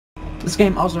This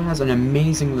game also has an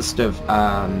amazing list of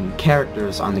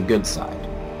characters on the good side.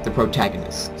 The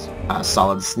protagonist,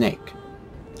 Solid Snake.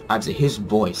 I'd say his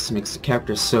voice makes the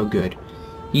character so good.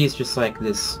 He is just like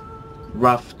this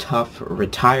rough, tough,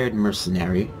 retired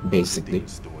mercenary, basically.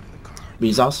 But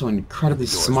he's also incredibly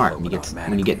smart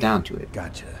when you get down to it.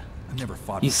 Gotcha. I've never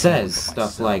fought He says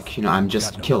stuff like, I'm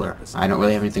just a killer. I don't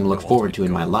really have anything to look forward to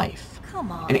in my life.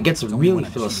 And it gets really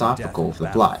philosophical with the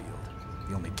plot.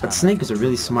 But Snake is a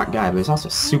really smart guy, but he's also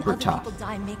super tough.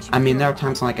 I mean, there are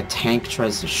times when like a tank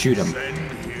tries to shoot him,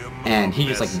 and he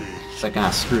just like,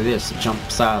 screw this,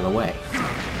 jumps out of the way.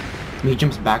 I mean, he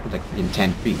jumps backward like freaking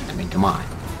 10 feet. I mean, come on.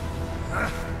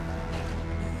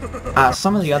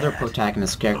 Some of the other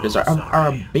protagonist characters are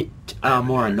a bit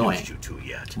more annoying,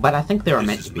 but I think they were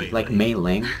meant to be. Like Mei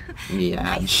Ling,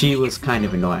 yeah, she was kind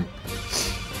of annoying.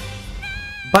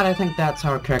 But I think that's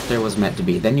how her character was meant to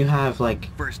be. Then you have, like,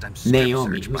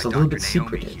 Naomi, who's a little bit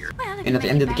secretive. And at the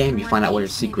end of the game, you find out what her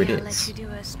secret is.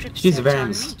 She's a very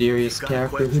mysterious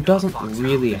character who doesn't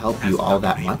really help you all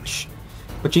that much,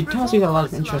 but she tells you a lot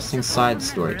of interesting side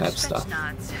story type stuff.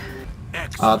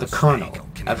 The Colonel.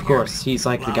 Of course, he's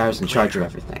like the guy who's in charge of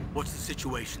everything. What's the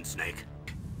situation, Snake?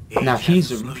 Now,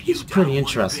 he's pretty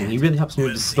interesting. He really helps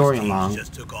move the story along,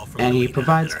 and he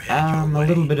provides a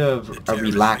little bit of a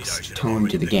relaxed tone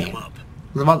to the game.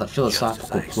 With all the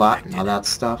philosophical plot and all that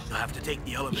stuff,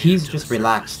 he's just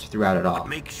relaxed throughout it all.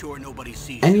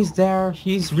 And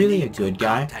he's really a good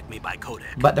guy,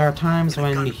 but there are times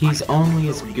when he's only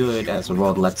as good as the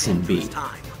world lets him be.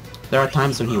 There are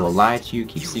times when he will lie to you,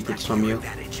 keep secrets from you,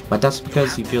 but that's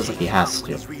because he feels like he has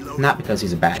to, not because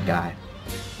he's a bad guy.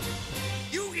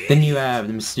 Then you have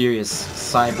the mysterious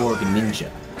cyborg ninja,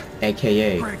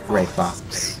 aka Gray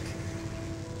Fox.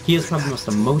 He is probably the most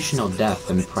emotional death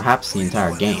in perhaps the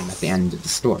entire game at the end of the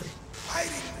story.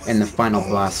 In the final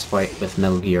boss fight with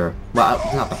Metal Gear, well,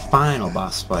 not the final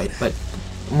boss fight, but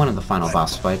one of the final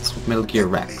boss fights with Metal Gear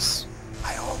Rex.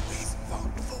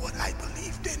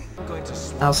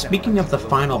 Now, speaking of the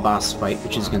final boss fight,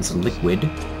 which is against Liquid,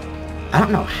 I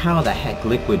don't know how the heck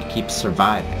Liquid keeps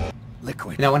surviving.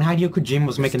 You know, when Hideo Kojima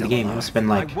was making the game, he must have been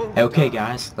like, hey, okay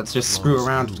guys, let's just screw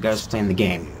around with the guys playing the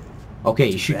game. Okay,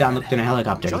 you shoot down Liquid in a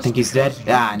helicopter, you think he's dead?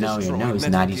 Ah, no, he's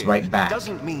not, he's right back.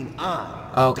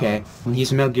 Okay, when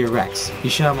he's Metal Gear Rex, you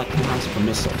shot him like 10 times with a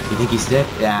missile, you think he's dead?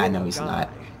 Ah, no, he's not.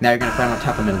 Now you're gonna find him on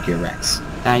top of Metal Gear Rex.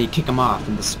 Now you kick him off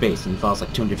into space and he falls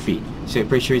like 200 feet. So you're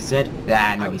pretty sure he's dead?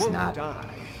 Ah, no, he's not.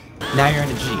 Now you're in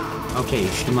a Jeep. Okay, you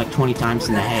shoot him like 20 times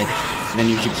in the head, and then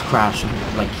your Jeep's crashing,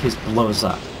 like his blows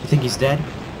up. You think he's dead?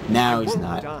 No, he's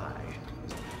not.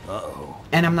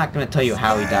 And I'm not going to tell you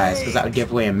how he dies, because that would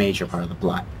give away a major part of the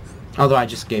plot. Although I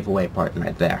just gave away a part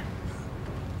right there.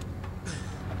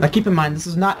 Now keep in mind, this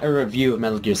is not a review of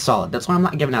Metal Gear Solid. That's why I'm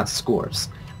not giving out scores.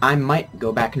 I might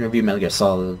go back and review Metal Gear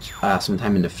Solid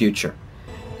sometime in the future.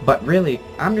 But really,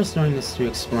 I'm just doing this to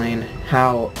explain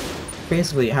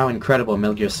basically how incredible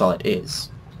Metal Gear Solid is.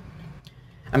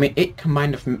 I mean, it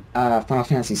combined with Final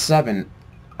Fantasy VII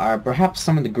are perhaps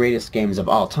some of the greatest games of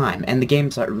all time, and the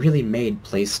games that really made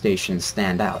PlayStation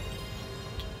stand out.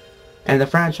 And the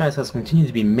franchise has continued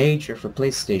to be major for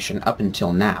PlayStation up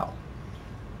until now,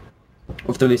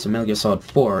 with the release of Metal Gear Solid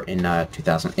 4 in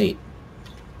 2008.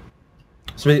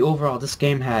 So really, overall, this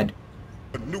game had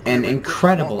an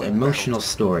incredible emotional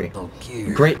story,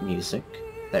 great music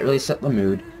that really set the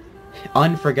mood,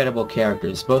 unforgettable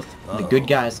characters, both the good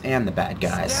guys and the bad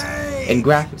guys, and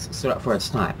graphics that stood out for its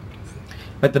time.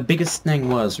 But the biggest thing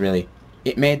was, really,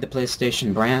 it made the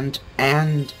PlayStation brand,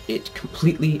 and it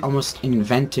completely almost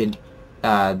invented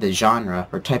the genre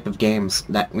or type of games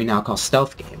that we now call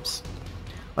stealth games.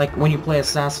 Like when you play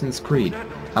Assassin's Creed,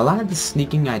 a lot of the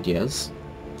sneaking ideas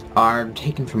are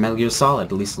taken from Metal Gear Solid,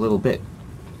 at least a little bit.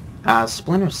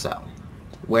 Splinter Cell,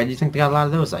 where do you think they got a lot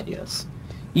of those ideas?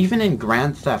 Even in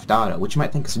Grand Theft Auto, which you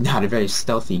might think is not a very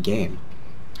stealthy game.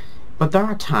 But there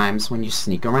are times when you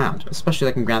sneak around, especially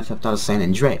like in Grand Theft Auto San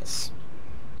Andreas,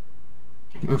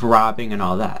 with robbing and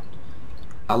all that.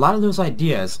 A lot of those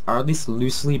ideas are at least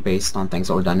loosely based on things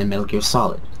that were done in Metal Gear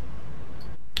Solid.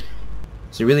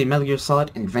 So really, Metal Gear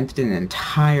Solid invented an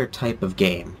entire type of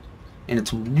game, and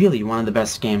it's really one of the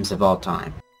best games of all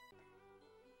time.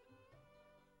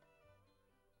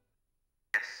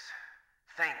 Yes,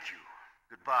 thank you.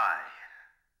 Goodbye,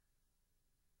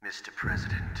 Mr.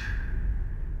 President.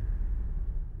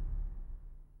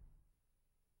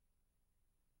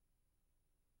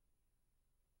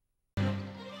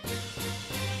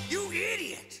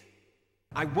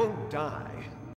 I won't die.